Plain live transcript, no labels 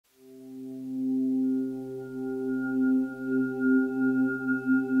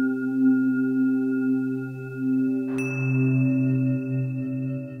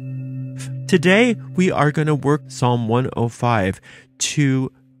Today, we are going to work Psalm 105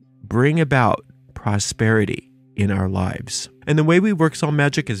 to bring about prosperity in our lives. And the way we work Psalm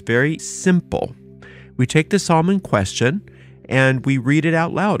Magic is very simple. We take the psalm in question and we read it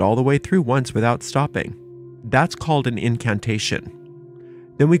out loud all the way through once without stopping. That's called an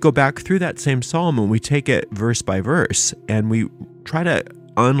incantation. Then we go back through that same psalm and we take it verse by verse and we try to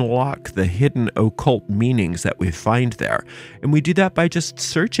unlock the hidden occult meanings that we find there. And we do that by just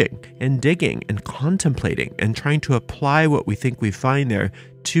searching and digging and contemplating and trying to apply what we think we find there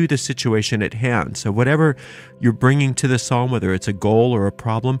to the situation at hand. So whatever you're bringing to the psalm, whether it's a goal or a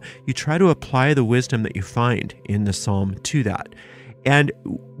problem, you try to apply the wisdom that you find in the psalm to that. And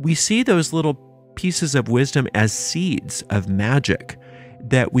we see those little pieces of wisdom as seeds of magic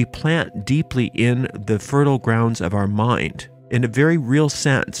that we plant deeply in the fertile grounds of our mind. In a very real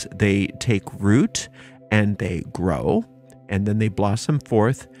sense, they take root and they grow, and then they blossom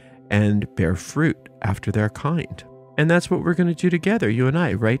forth and bear fruit after their kind. And that's what we're going to do together, you and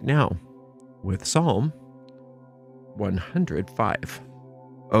I, right now, with Psalm 105.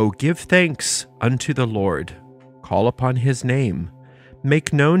 Oh, give thanks unto the Lord. Call upon his name.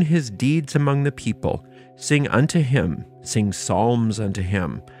 Make known his deeds among the people. Sing unto him. Sing psalms unto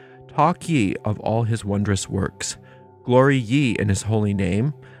him. Talk ye of all his wondrous works. Glory ye in his holy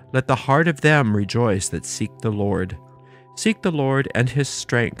name. Let the heart of them rejoice that seek the Lord. Seek the Lord and his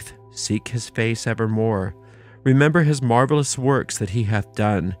strength. Seek his face evermore. Remember his marvelous works that he hath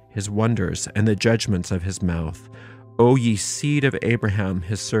done, his wonders, and the judgments of his mouth. O ye seed of Abraham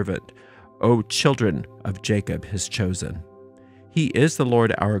his servant, O children of Jacob his chosen. He is the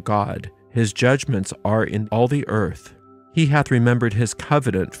Lord our God. His judgments are in all the earth. He hath remembered his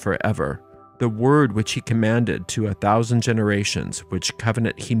covenant forever, the word which he commanded to 1,000 generations, which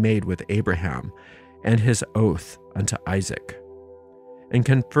covenant he made with Abraham, and his oath unto Isaac, and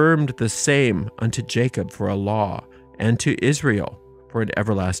confirmed the same unto Jacob for a law, and to Israel for an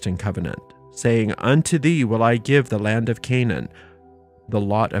everlasting covenant, saying, Unto thee will I give the land of Canaan, the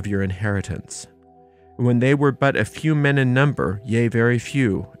lot of your inheritance. When they were but a few men in number, yea, very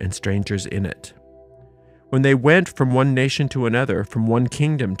few, and strangers in it. When they went from one nation to another, from one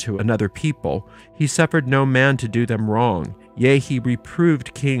kingdom to another people, he suffered no man to do them wrong. Yea, he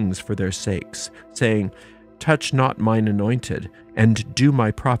reproved kings for their sakes, saying, Touch not mine anointed, and do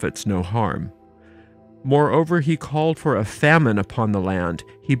my prophets no harm. Moreover, he called for a famine upon the land.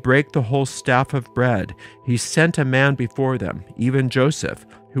 He brake the whole staff of bread. He sent a man before them, even Joseph,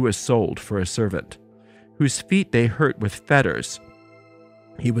 who was sold for a servant, whose feet they hurt with fetters.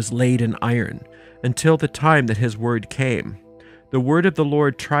 He was laid in iron, until the time that his word came. The word of the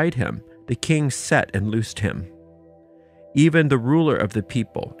Lord tried him. The king set and loosed him, even the ruler of the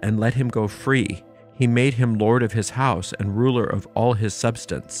people, and let him go free. He made him lord of his house and ruler of all his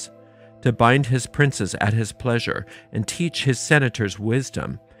substance, to bind his princes at his pleasure, and teach his senators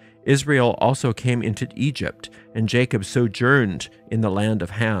wisdom. Israel also came into Egypt, and Jacob sojourned in the land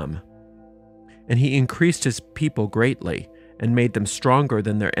of Ham. And he increased his people greatly, and made them stronger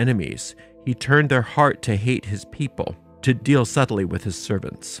than their enemies. He turned their heart to hate his people, to deal subtly with his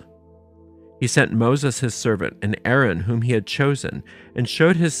servants. He sent Moses his servant, and Aaron whom he had chosen, and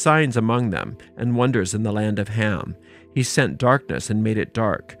showed his signs among them, and wonders in the land of Ham. He sent darkness and made it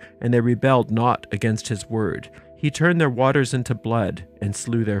dark, and they rebelled not against his word. He turned their waters into blood, and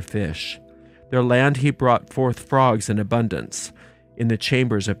slew their fish. Their land he brought forth frogs in abundance, in the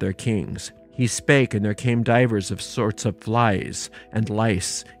chambers of their kings. He spake, and there came divers of sorts of flies and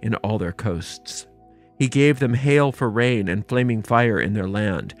lice in all their coasts. He gave them hail for rain, and flaming fire in their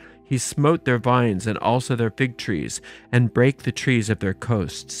land. He smote their vines and also their fig trees, and brake the trees of their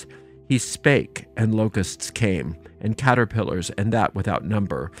coasts. He spake, and locusts came, and caterpillars, and that without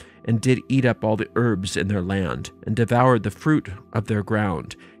number, and did eat up all the herbs in their land, and devoured the fruit of their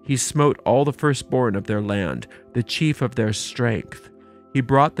ground. He smote all the firstborn of their land, the chief of their strength. He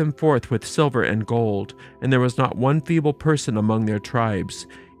brought them forth with silver and gold, and there was not one feeble person among their tribes.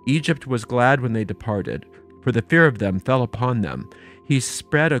 Egypt was glad when they departed, for the fear of them fell upon them. He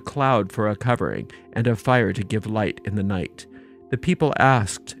spread a cloud for a covering, and a fire to give light in the night. The people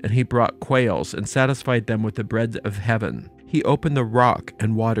asked, and he brought quails, and satisfied them with the bread of heaven. He opened the rock,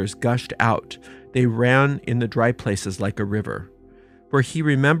 and waters gushed out. They ran in the dry places like a river. For he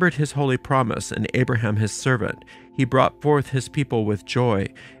remembered his holy promise, and Abraham his servant. He brought forth his people with joy,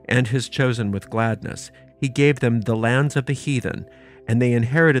 and his chosen with gladness. He gave them the lands of the heathen, and they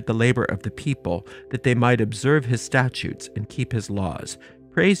inherited the labor of the people, that they might observe his statutes and keep his laws.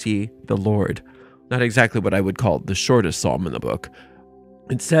 Praise ye the Lord. Not exactly what I would call the shortest psalm in the book.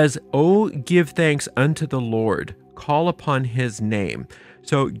 It says, Oh, give thanks unto the Lord. call upon his name.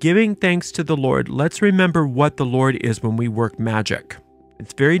 So giving thanks to the Lord, let's remember what the Lord is when we work magic.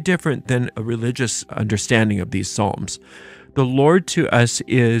 It's very different than a religious understanding of these psalms. The Lord to us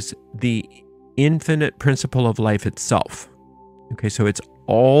is the infinite principle of life itself. Okay, so it's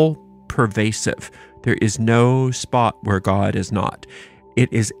all pervasive. There is no spot where God is not.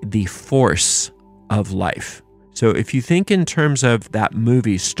 It is the force of life. So if you think in terms of that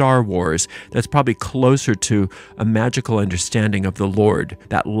movie, Star Wars, that's probably closer to a magical understanding of the Lord,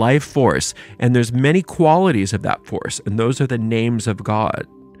 that life force. And there's many qualities of that force, and those are the names of God.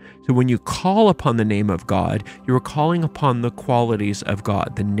 So when you call upon the name of God, you're calling upon the qualities of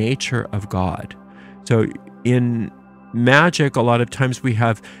God, the nature of God. So in magic, a lot of times we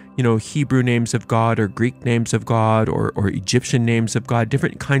have, Hebrew names of God or Greek names of God or Egyptian names of God,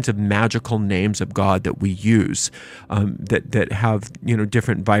 different kinds of magical names of God that we use that have,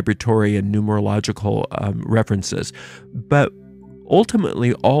 different vibratory and numerological references. But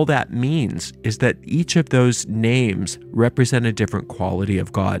ultimately, all that means is that each of those names represent a different quality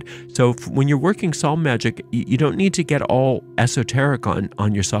of God. So when you're working psalm magic, you don't need to get all esoteric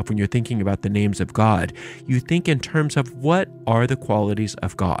on yourself when you're thinking about the names of God. You think in terms of what are the qualities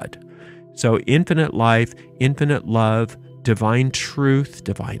of God. So infinite life, infinite love, divine truth,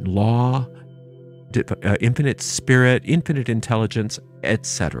 divine law, infinite spirit, infinite intelligence,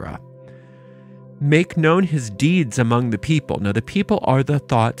 etc. Make known his deeds among the people. Now, the people are the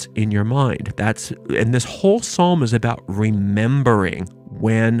thoughts in your mind. And this whole psalm is about remembering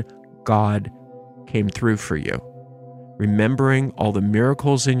when God came through for you. Remembering all the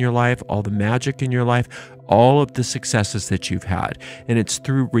miracles in your life, all the magic in your life, all of the successes that you've had. And it's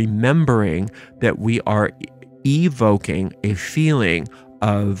through remembering that we are evoking a feeling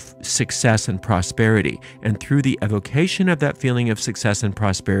of success and prosperity. And through the evocation of that feeling of success and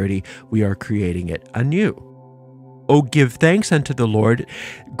prosperity, we are creating it anew. Oh, give thanks unto the Lord.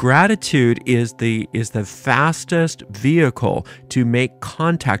 Gratitude is the fastest vehicle to make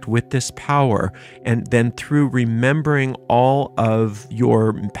contact with this power. And then through remembering all of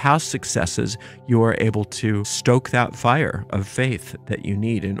your past successes, you are able to stoke that fire of faith that you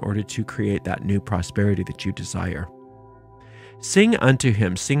need in order to create that new prosperity that you desire. Sing unto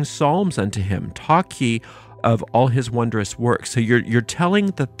him, sing psalms unto him, talk ye of all his wondrous works. So you're telling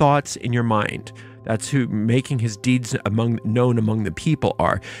the thoughts in your mind. That's who making his deeds known among the people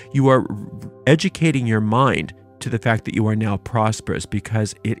are. You are educating your mind to the fact that you are now prosperous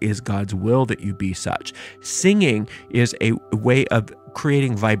because it is God's will that you be such. Singing is a way of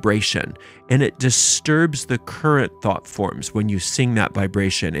creating vibration, and it disturbs the current thought forms when you sing that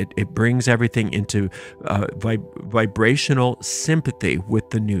vibration. It brings everything into vibrational sympathy with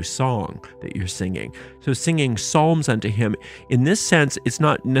the new song that you're singing. So singing psalms unto him, in this sense, it's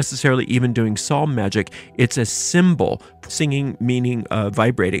not necessarily even doing psalm magic. It's a symbol, singing meaning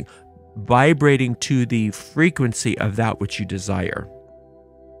vibrating to the frequency of that which you desire.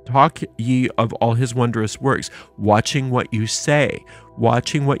 Talk ye of all his wondrous works, watching what you say,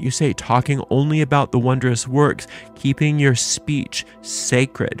 talking only about the wondrous works, keeping your speech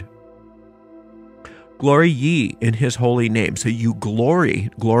sacred. Glory ye in his holy name. So you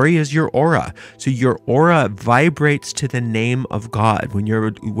glory is your aura. So your aura vibrates to the name of God. When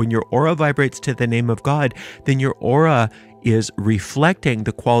your aura vibrates to the name of God, then your aura is reflecting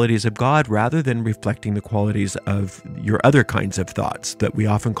the qualities of God rather than reflecting the qualities of your other kinds of thoughts that we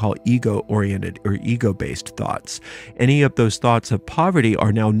often call ego-oriented or ego-based thoughts. Any of those thoughts of poverty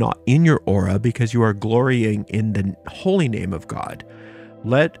are now not in your aura because you are glorying in the holy name of God.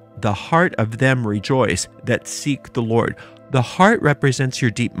 Let the heart of them rejoice that seek the Lord. The heart represents your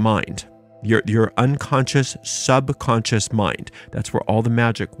deep mind. Your unconscious, subconscious mind. That's where all the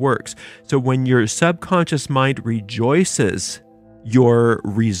magic works. So when your subconscious mind rejoices, your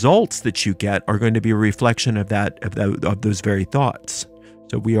results that you get are going to be a reflection of those very thoughts.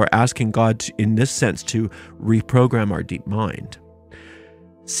 So we are asking God, in this sense, to reprogram our deep mind.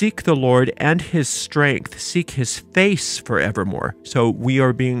 Seek the Lord and his strength. Seek his face forevermore. So we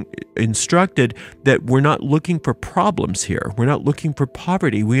are being instructed that we're not looking for problems here. We're not looking for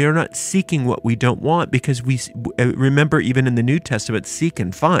poverty. We are not seeking what we don't want because we remember even in the New Testament, seek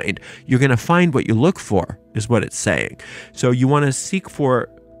and find. You're going to find what you look for is what it's saying. So you want to seek for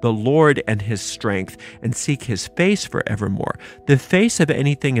the Lord and his strength and seek his face forevermore. The face of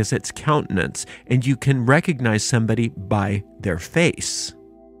anything is its countenance, and you can recognize somebody by their face.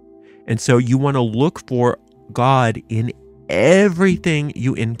 And so you want to look for God in everything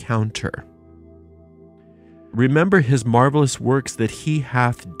you encounter. Remember his marvelous works that he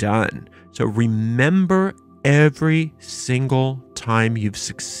hath done. So remember every single time you've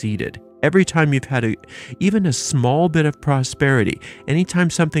succeeded Every time you've had even a small bit of prosperity, anytime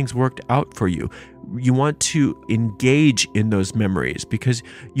something's worked out for you, you want to engage in those memories because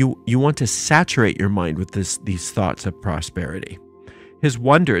you want to saturate your mind with these thoughts of prosperity. His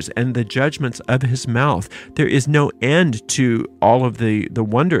wonders and the judgments of his mouth. There is no end to all of the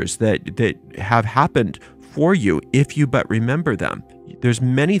wonders that have happened for you if you but remember them. There's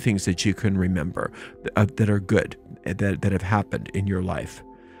many things that you can remember that are good, that have happened in your life.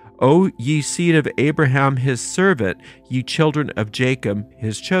 O ye seed of Abraham his servant, ye children of Jacob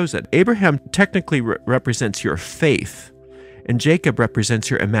his chosen. Abraham technically represents your faith, and Jacob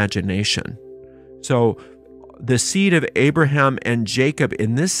represents your imagination. So the seed of Abraham and Jacob,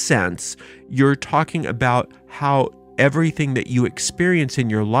 in this sense, you're talking about how everything that you experience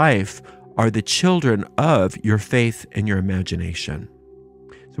in your life are the children of your faith and your imagination.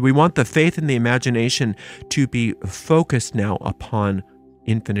 So we want the faith and the imagination to be focused now upon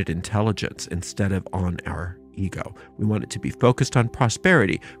infinite intelligence instead of on our ego. We want it to be focused on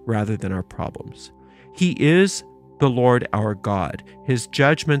prosperity rather than our problems. He is the Lord our God. His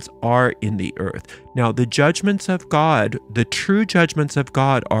judgments are in the earth. Now, the judgments of God, the true judgments of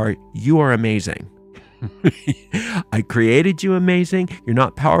God are, you are amazing. I created you amazing. You're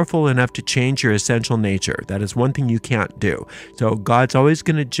not powerful enough to change your essential nature. That is one thing you can't do. So God's always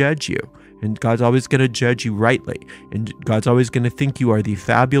going to judge you. And God's always going to judge you rightly. And God's always going to think you are the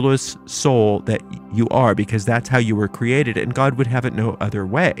fabulous soul that you are because that's how you were created. And God would have it no other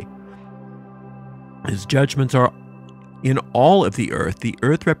way. His judgments are in all of the earth. The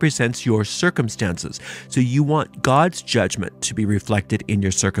earth represents your circumstances. So you want God's judgment to be reflected in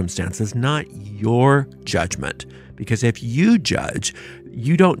your circumstances, not your judgment. Because if you judge,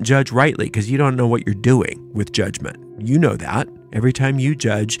 you don't judge rightly because you don't know what you're doing with judgment. You know that. Every time you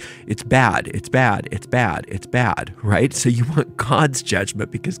judge, it's bad, it's bad, it's bad, it's bad, right? So you want God's judgment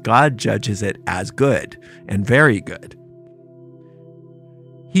because God judges it as good and very good.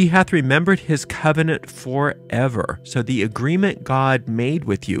 He hath remembered his covenant forever. So the agreement God made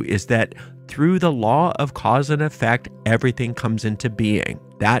with you is that through the law of cause and effect, everything comes into being.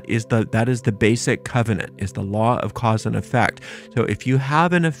 That is the basic covenant, is the law of cause and effect. So if you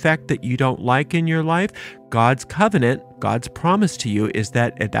have an effect that you don't like in your life, God's covenant, God's promise to you is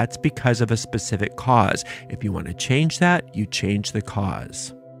that that's because of a specific cause. If you want to change that, you change the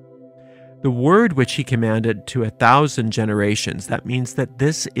cause. The word which he commanded to 1,000 generations, that means that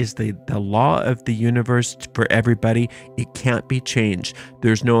this is the law of the universe for everybody. It can't be changed.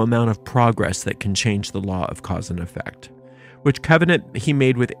 There's no amount of progress that can change the law of cause and effect. Which covenant he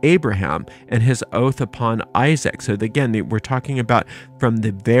made with Abraham and his oath upon Isaac. So again, we're talking about from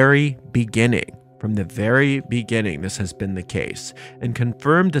the very beginning. From the very beginning, this has been the case, and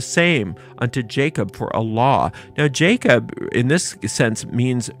confirmed the same unto Jacob for a law. Now, Jacob, in this sense,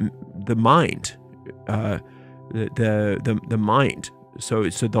 means the mind, the mind. So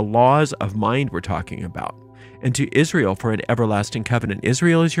the laws of mind we're talking about. And to Israel for an everlasting covenant.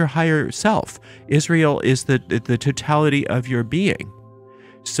 Israel is your higher self. Israel is the totality of your being.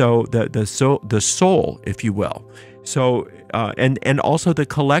 So the soul, if you will. So and also the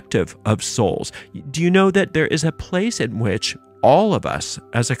collective of souls. Do you know that there is a place in which all of us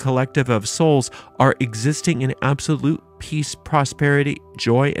as a collective of souls are existing in absolute peace, prosperity,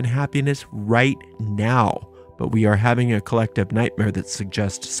 joy, and happiness right now? But we are having a collective nightmare that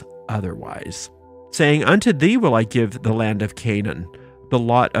suggests otherwise. Saying, unto thee will I give the land of Canaan, the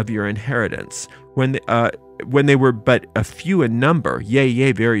lot of your inheritance. When they were but a few in number,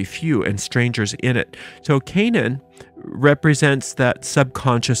 yea, very few, and strangers in it. So Canaan represents that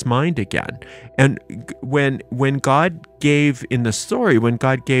subconscious mind again. And when God gave in the story, when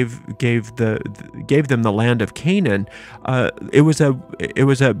God gave them the land of Canaan, it was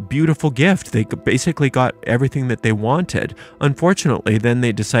a beautiful gift. They basically got everything that they wanted. Unfortunately, then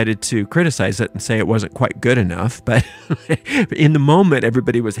they decided to criticize it and say it wasn't quite good enough. But in the moment,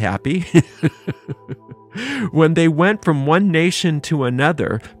 everybody was happy. When they went from one nation to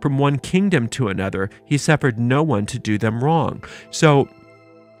another, from one kingdom to another, he suffered no one to do them wrong. So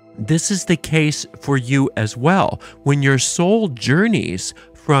this is the case for you as well. When your soul journeys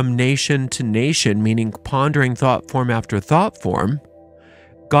from nation to nation, meaning pondering thought form after thought form,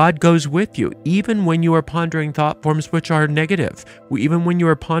 God goes with you, even when you are pondering thought forms which are negative. Even when you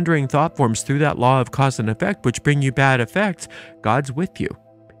are pondering thought forms through that law of cause and effect, which bring you bad effects, God's with you.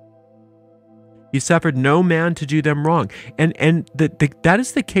 He suffered no man to do them wrong. And that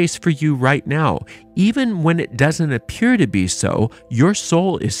is the case for you right now. Even when it doesn't appear to be so, your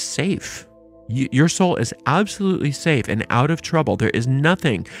soul is safe. Your soul is absolutely safe and out of trouble. There is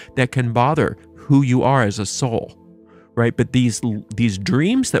nothing that can bother who you are as a soul. right? But these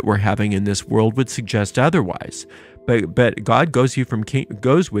dreams that we're having in this world would suggest otherwise. But God goes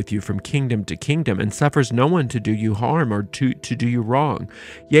with you from kingdom to kingdom, and suffers no one to do you harm or to do you wrong.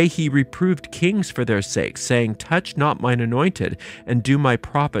 Yea, he reproved kings for their sake, saying, touch not mine anointed, and do my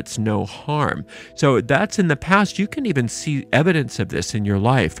prophets no harm. So that's in the past. You can even see evidence of this in your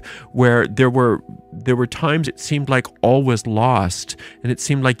life, where there were times it seemed like all was lost, and it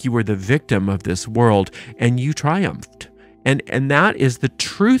seemed like you were the victim of this world, and you triumphed. And that is the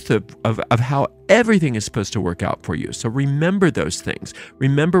truth of how everything is supposed to work out for you. So remember those things.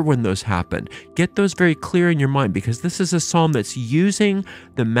 Remember when those happened. Get those very clear in your mind, because this is a psalm that's using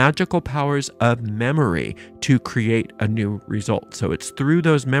the magical powers of memory to create a new result. So it's through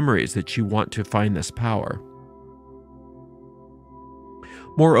those memories that you want to find this power.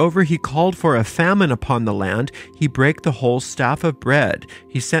 Moreover, he called for a famine upon the land. He brake the whole staff of bread.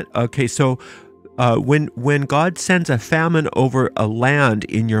 He sent, when God sends a famine over a land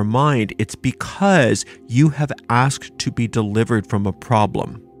in your mind, it's because you have asked to be delivered from a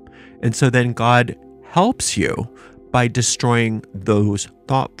problem. And so then God helps you by destroying those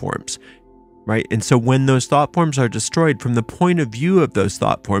thought forms, right? And so when those thought forms are destroyed, from the point of view of those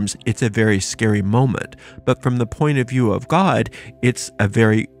thought forms, it's a very scary moment. But from the point of view of God, it's a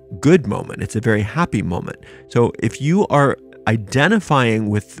very good moment. It's a very happy moment. So if you are identifying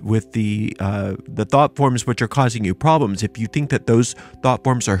with the thought forms which are causing you problems, if you think that those thought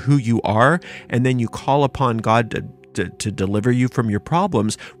forms are who you are, and then you call upon God to deliver you from your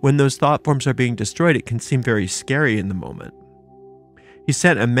problems, when those thought forms are being destroyed, it can seem very scary in the moment. He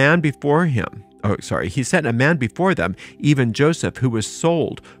sent a man before them, even Joseph, who was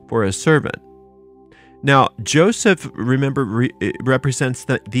sold for a servant. Now, Joseph, remember, represents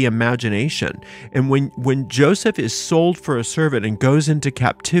the imagination. And when Joseph is sold for a servant and goes into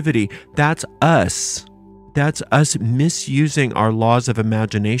captivity, that's us. That's us misusing our laws of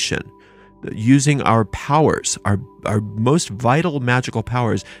imagination, using our powers, our most vital magical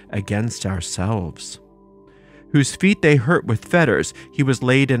powers against ourselves. Whose feet they hurt with fetters, he was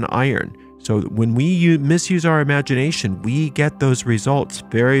laid in iron. So when we misuse our imagination, we get those results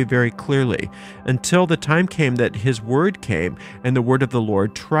very, very clearly, until the time came that his word came, and the word of the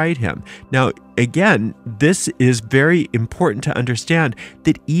Lord tried him. Now, again, this is very important to understand,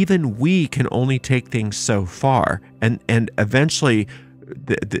 that even we can only take things so far, and eventually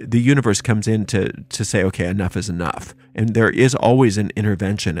the universe comes in to say, okay, enough is enough. And there is always an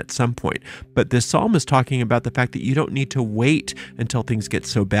intervention at some point. But this psalm is talking about the fact that you don't need to wait until things get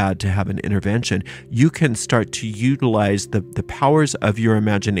so bad to have an intervention. You can start to utilize the powers of your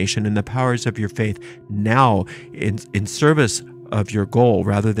imagination and the powers of your faith now in service of your goal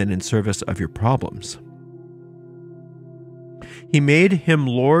rather than in service of your problems. He made him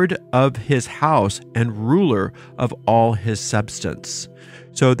Lord of his house and ruler of all his substance.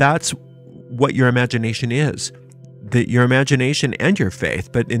 So that's what your imagination is. Your imagination and your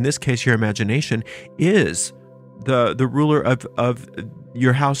faith, but in this case, your imagination is the ruler of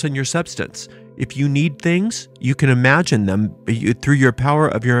your house and your substance. If you need things, you can imagine them. Through your power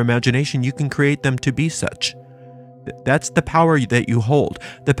of your imagination, you can create them to be such. That's the power that you hold.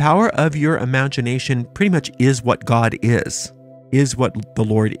 The power of your imagination pretty much is what God is what the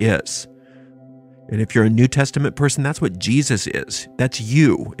Lord is. And if you're a New Testament person, that's what Jesus is. That's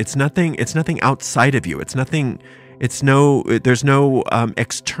you. It's nothing outside of you. There's no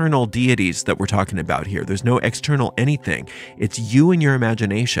external deities that we're talking about here. There's no external anything. It's you and your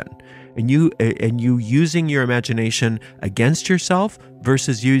imagination. And you using your imagination against yourself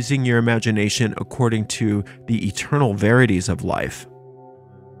versus using your imagination according to the eternal verities of life,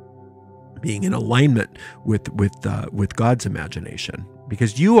 being in alignment with God's imagination,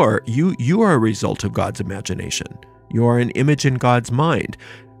 because you are a result of God's imagination. You are an image in God's mind.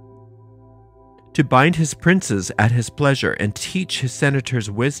 To bind his princes at his pleasure and teach his senators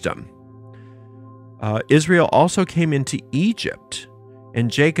wisdom. Israel also came into Egypt, and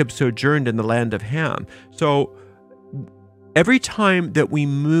Jacob sojourned in the land of Ham. So every time that we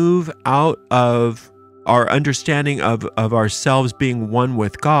move out of our understanding of ourselves being one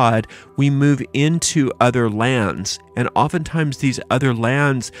with God, we move into other lands. And oftentimes these other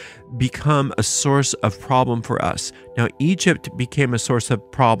lands become a source of problem for us. Now, Egypt became a source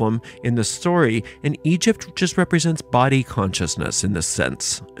of problem in the story, and Egypt just represents body consciousness in this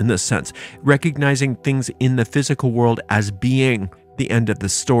sense, recognizing things in the physical world as being the end of the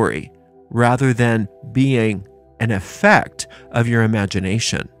story, rather than being an effect of your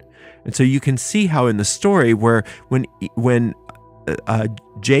imagination. And so you can see how in the story where when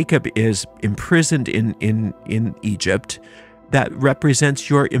Jacob is imprisoned in Egypt, that represents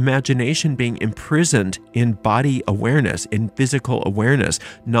your imagination being imprisoned in body awareness, in physical awareness,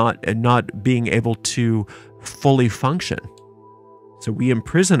 not being able to fully function. So we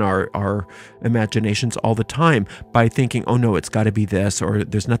imprison our imaginations all the time by thinking, oh no, it's got to be this, or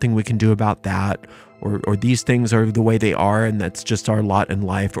there's nothing we can do about that, or these things are the way they are, and that's just our lot in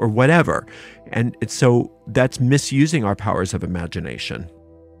life, or whatever. And so that's misusing our powers of imagination.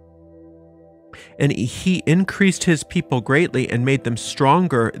 And he increased his people greatly and made them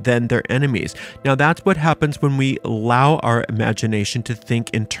stronger than their enemies. Now that's what happens when we allow our imagination to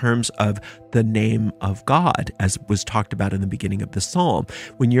think in terms of the name of God, as was talked about in the beginning of the psalm.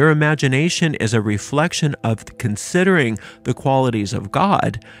 When your imagination is a reflection of considering the qualities of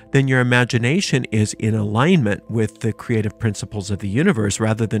God, then your imagination is in alignment with the creative principles of the universe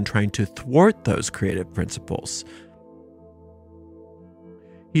rather than trying to thwart those creative principles.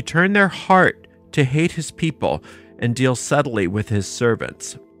 He turned their heart to hate his people and deal subtly with his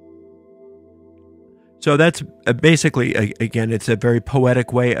servants. So that's basically, again, it's a very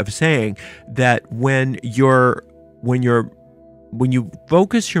poetic way of saying that when you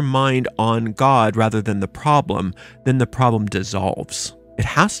focus your mind on God rather than the problem, then the problem dissolves. It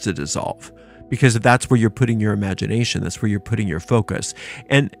has to dissolve because that's where you're putting your imagination. That's where you're putting your focus.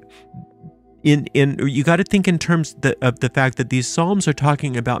 And you got to think in terms of the fact that these Psalms are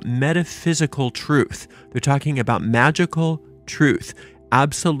talking about metaphysical truth. They're talking about magical truth,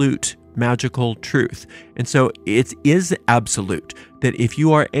 absolute magical truth. And so it is absolute that if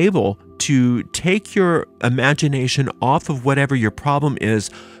you are able to take your imagination off of whatever your problem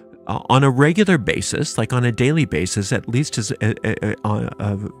is on a regular basis, like on a daily basis, at least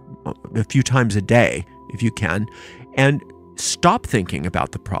a few times a day, if you can, and stop thinking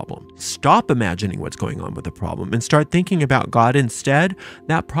about the problem. Stop imagining what's going on with the problem and start thinking about God instead.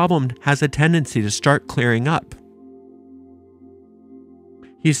 That problem has a tendency to start clearing up.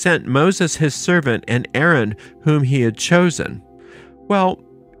 He sent Moses his servant and Aaron whom he had chosen. Well,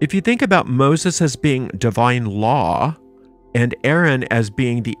 if you think about Moses as being divine law and Aaron as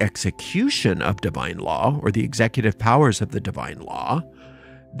being the execution of divine law or the executive powers of the divine law,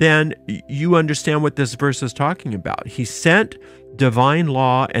 then you understand what this verse is talking about. He sent divine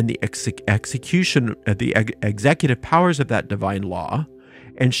law and the execution of the executive powers of that divine law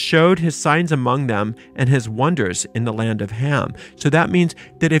and showed his signs among them and his wonders in the land of Ham. So that means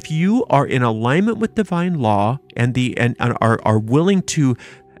that if you are in alignment with divine law and are willing to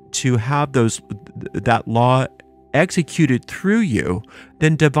have that law executed through you,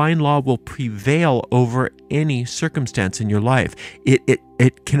 then divine law will prevail over any circumstance in your life.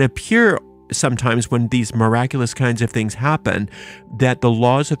 It can appear sometimes when these miraculous kinds of things happen that the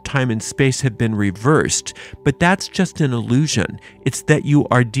laws of time and space have been reversed, but that's just an illusion. It's that you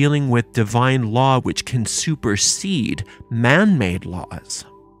are dealing with divine law which can supersede man-made laws.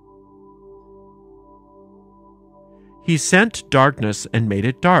 He sent darkness and made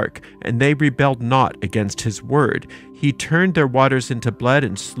it dark, and they rebelled not against his word. He turned their waters into blood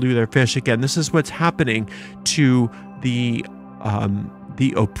and slew their fish. Again, this is what's happening to the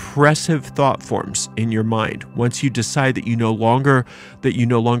oppressive thought forms in your mind. Once you decide that you no longer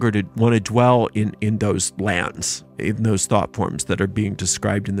want to dwell in those lands, in those thought forms that are being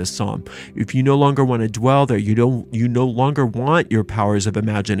described in this psalm. If you no longer want to dwell there, you no longer want your powers of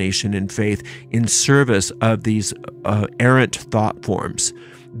imagination and faith in service of these errant thought forms,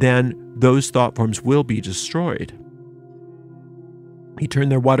 then those thought forms will be destroyed. He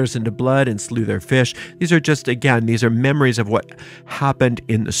turned their waters into blood and slew their fish. These are memories of what happened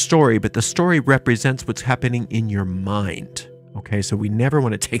in the story, but the story represents what's happening in your mind. Okay, so we never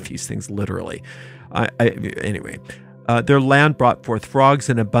want to take these things literally. Anyway, their land brought forth frogs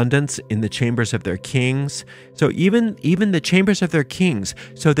in abundance in the chambers of their kings. So even the chambers of their kings.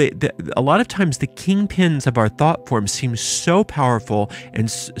 So a lot of times the kingpins of our thought forms seem so powerful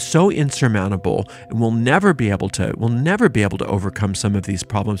and so insurmountable, and we'll never be able to overcome some of these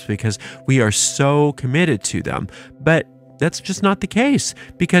problems because we are so committed to them. But that's just not the case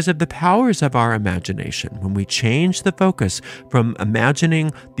because of the powers of our imagination. When we change the focus from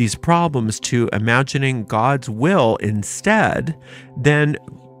imagining these problems to imagining God's will instead, then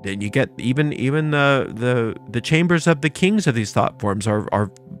you get even the chambers of the kings of these thought forms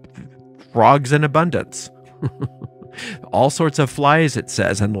are frogs in abundance. All sorts of flies, it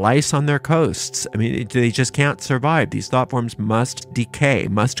says, and lice on their coasts. I mean, they just can't survive. These thought forms must decay,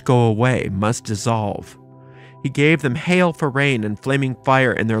 must go away, must dissolve. He gave them hail for rain and flaming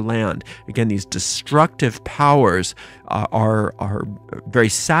fire in their land. Again, these destructive powers are very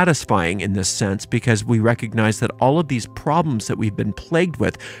satisfying in this sense, because we recognize that all of these problems that we've been plagued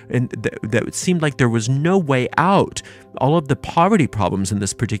with, and that it seemed like there was no way out, all of the poverty problems in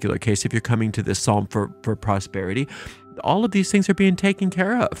this particular case, if you're coming to this psalm for prosperity, all of these things are being taken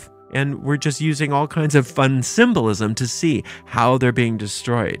care of. And we're just using all kinds of fun symbolism to see how they're being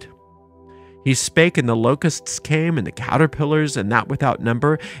destroyed. He spake, and the locusts came, and the caterpillars, and that without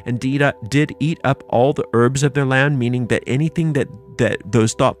number, and did eat up all the herbs of their land, meaning that anything that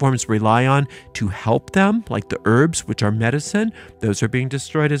those thought forms rely on to help them, like the herbs, which are medicine, those are being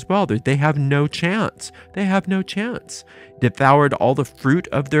destroyed as well. They have no chance. They have no chance. Devoured all the fruit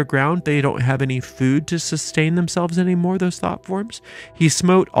of their ground. They don't have any food to sustain themselves anymore, those thought forms. He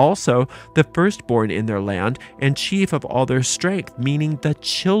smote also the firstborn in their land, and chief of all their strength, meaning the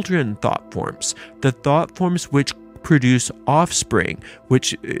children thought forms, the thought forms which produce offspring,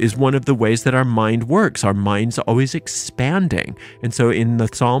 which is one of the ways that our mind works. Our mind's always expanding. And so in the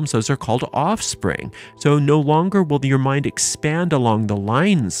Psalms, those are called offspring. So no longer will your mind expand along the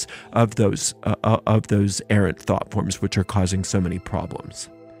lines of those errant thought forms, which are causing so many problems.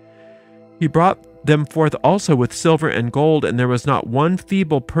 He brought them forth also with silver and gold, and there was not one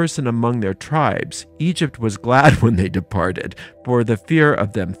feeble person among their tribes. Egypt was glad when they departed, for the fear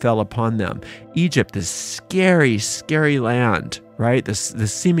of them fell upon them. Egypt, this scary, scary land, right? This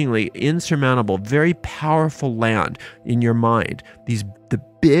seemingly insurmountable, very powerful land in your mind. The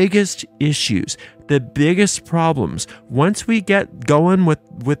biggest issues, the biggest problems. Once we get going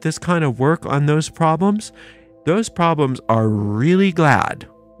with this kind of work on those problems are really glad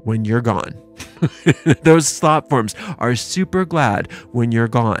when you're gone. Those thought forms are super glad when you're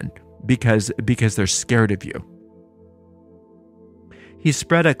gone, because they're scared of you. He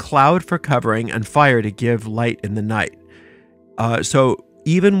spread a cloud for covering and fire to give light in the night. So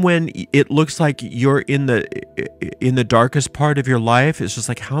even when it looks like you're in the darkest part of your life, it's just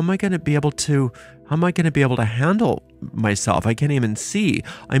like, how am I going to be able to handle myself? I can't even see.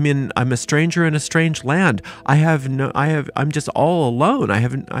 I'm a stranger in a strange land. I'm just all alone. I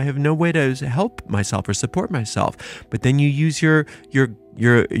have no way to help myself or support myself. But then you use your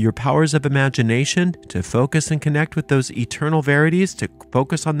powers of imagination to focus and connect with those eternal verities, to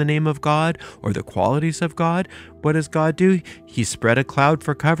focus on the name of God or the qualities of God. What does God do? He spread a cloud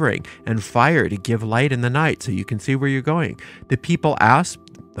for covering and fire to give light in the night, so you can see where you're going. The people asked,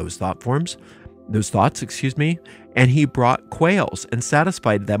 those thoughts, and he brought quails and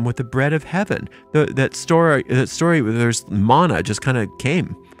satisfied them with the bread of heaven. That story where there's manna just kind of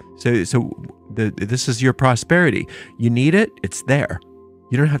came. This is your prosperity. You need it, it's there.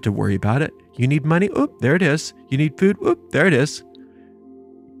 You don't have to worry about it. You need money, oop, there it is. You need food, oop, there it is.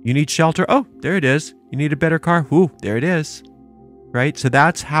 You need shelter, oh, there it is. You need a better car, ooh, there it is. Right? So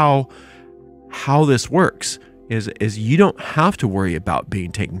that's how this works, is you don't have to worry about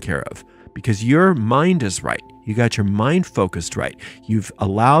being taken care of, because your mind is right. You got your mind focused right. You've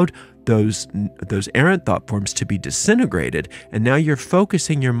allowed those errant thought forms to be disintegrated, and now you're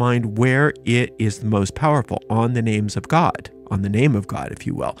focusing your mind where it is the most powerful, on the names of God, on the name of God, if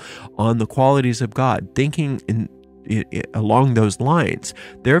you will, on the qualities of God, thinking along those lines.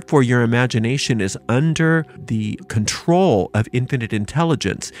 Therefore, your imagination is under the control of infinite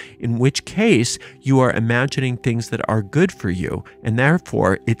intelligence, in which case you are imagining things that are good for you, and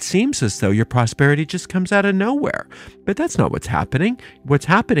therefore it seems as though your prosperity just comes out of nowhere. But that's not what's happening. What's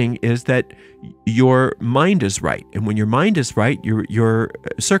happening is that your mind is right, and when your mind is right, your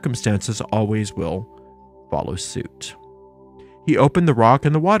circumstances always will follow suit. He opened the rock,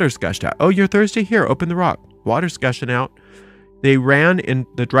 and the waters gushed out. Oh, you're thirsty? Here, open the rock. Water's gushing out. They ran in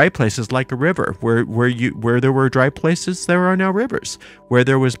the dry places like a river. Where there were dry places, there are now rivers. Where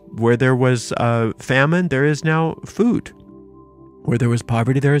there was famine, there is now food. Where there was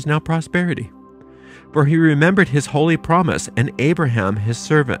poverty, there is now prosperity. For he remembered his holy promise, and Abraham his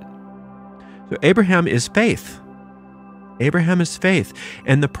servant. So Abraham is faith. Abraham is faith.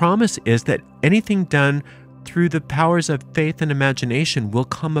 And the promise is that anything done through the powers of faith and imagination will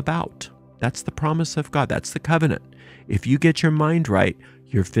come about. That's the promise of God. That's the covenant. If you get your mind right,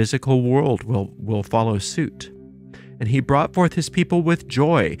 your physical world will follow suit. And he brought forth his people with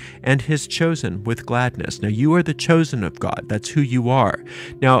joy, and his chosen with gladness. Now, you are the chosen of God. That's who you are.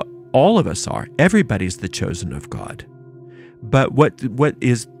 Now, all of us are. Everybody's the chosen of God. But what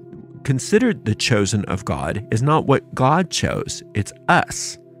is considered the chosen of God is not what God chose. It's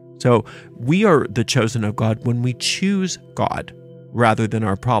us. So we are the chosen of God when we choose God. rather than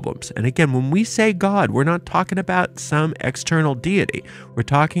our problems. And again, when we say God, we're not talking about some external deity. We're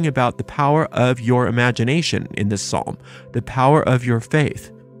talking about the power of your imagination in this psalm, the power of your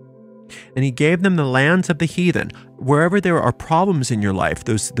faith. And he gave them the lands of the heathen. Wherever there are problems in your life,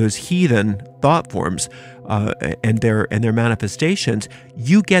 those heathen thought forms and their manifestations,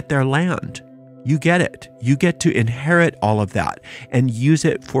 you get their land. You get it. You get to inherit all of that and use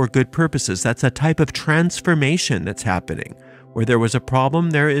it for good purposes. That's a type of transformation that's happening. Where there was a problem,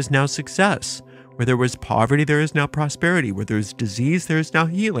 there is now success. Where there was poverty, there is now prosperity. Where there is disease, there is now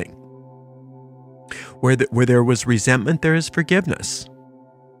healing. Where there was resentment, there is forgiveness.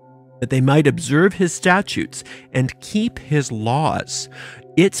 That they might observe his statutes and keep his laws.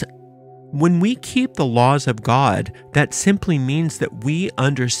 When we keep the laws of God, that simply means that we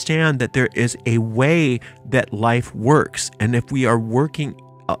understand that there is a way that life works. And if we are working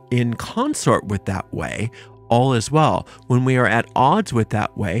in consort with that way, all is well. When we are at odds with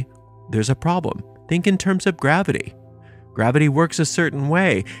that way, there's a problem. Think in terms of gravity. Gravity works a certain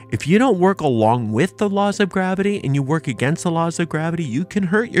way. If you don't work along with the laws of gravity and you work against the laws of gravity, you can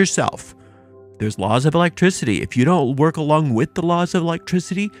hurt yourself. There's laws of electricity. If you don't work along with the laws of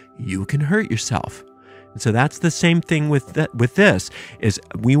electricity, you can hurt yourself. And so that's the same thing with this, is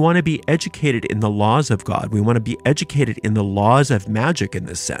we want to be educated in the laws of God. We want to be educated in the laws of magic in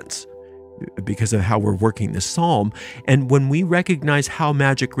this sense, because of how we're working this psalm. And when we recognize how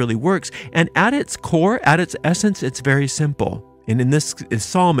magic really works, and at its core, at its essence, it's very simple. And in this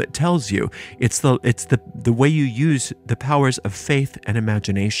psalm, it tells you it's the way you use the powers of faith and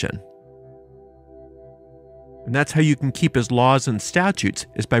imagination. And that's how you can keep his laws and statutes,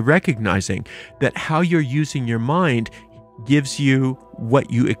 is by recognizing that how you're using your mind gives you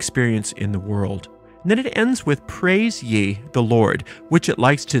what you experience in the world. And then it ends with praise ye the Lord, which it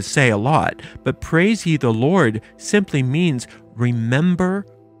likes to say a lot. But praise ye the Lord simply means remember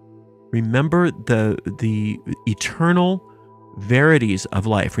the eternal verities of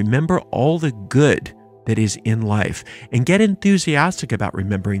life. Remember all the good that is in life, and get enthusiastic about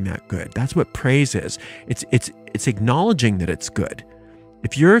remembering that good. That's what praise is. It's acknowledging that it's good.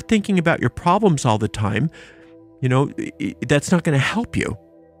 If you're thinking about your problems all the time, that's not going to help you.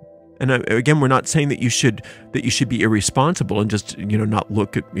 And again, we're not saying that you should be irresponsible and just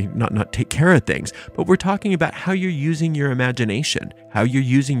not take care of things. But we're talking about how you're using your imagination, how you're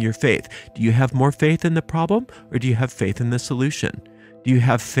using your faith. Do you have more faith in the problem, or do you have faith in the solution? Do you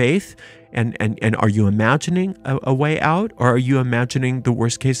have faith and are you imagining a way out, or are you imagining the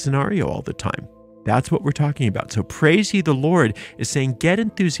worst case scenario all the time? That's what we're talking about. So praise ye the Lord is saying get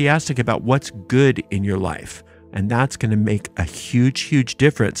enthusiastic about what's good in your life. And that's going to make a huge, huge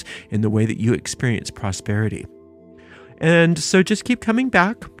difference in the way that you experience prosperity. And so just keep coming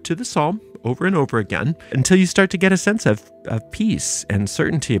back to the psalm over and over again until you start to get a sense of peace and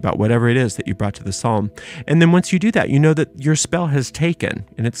certainty about whatever it is that you brought to the psalm. And then once you do that, you know that your spell has taken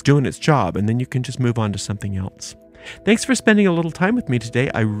and it's doing its job, and then you can just move on to something else. Thanks for spending a little time with me today.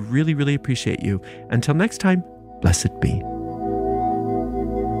 I really, really appreciate you. Until next time, blessed be.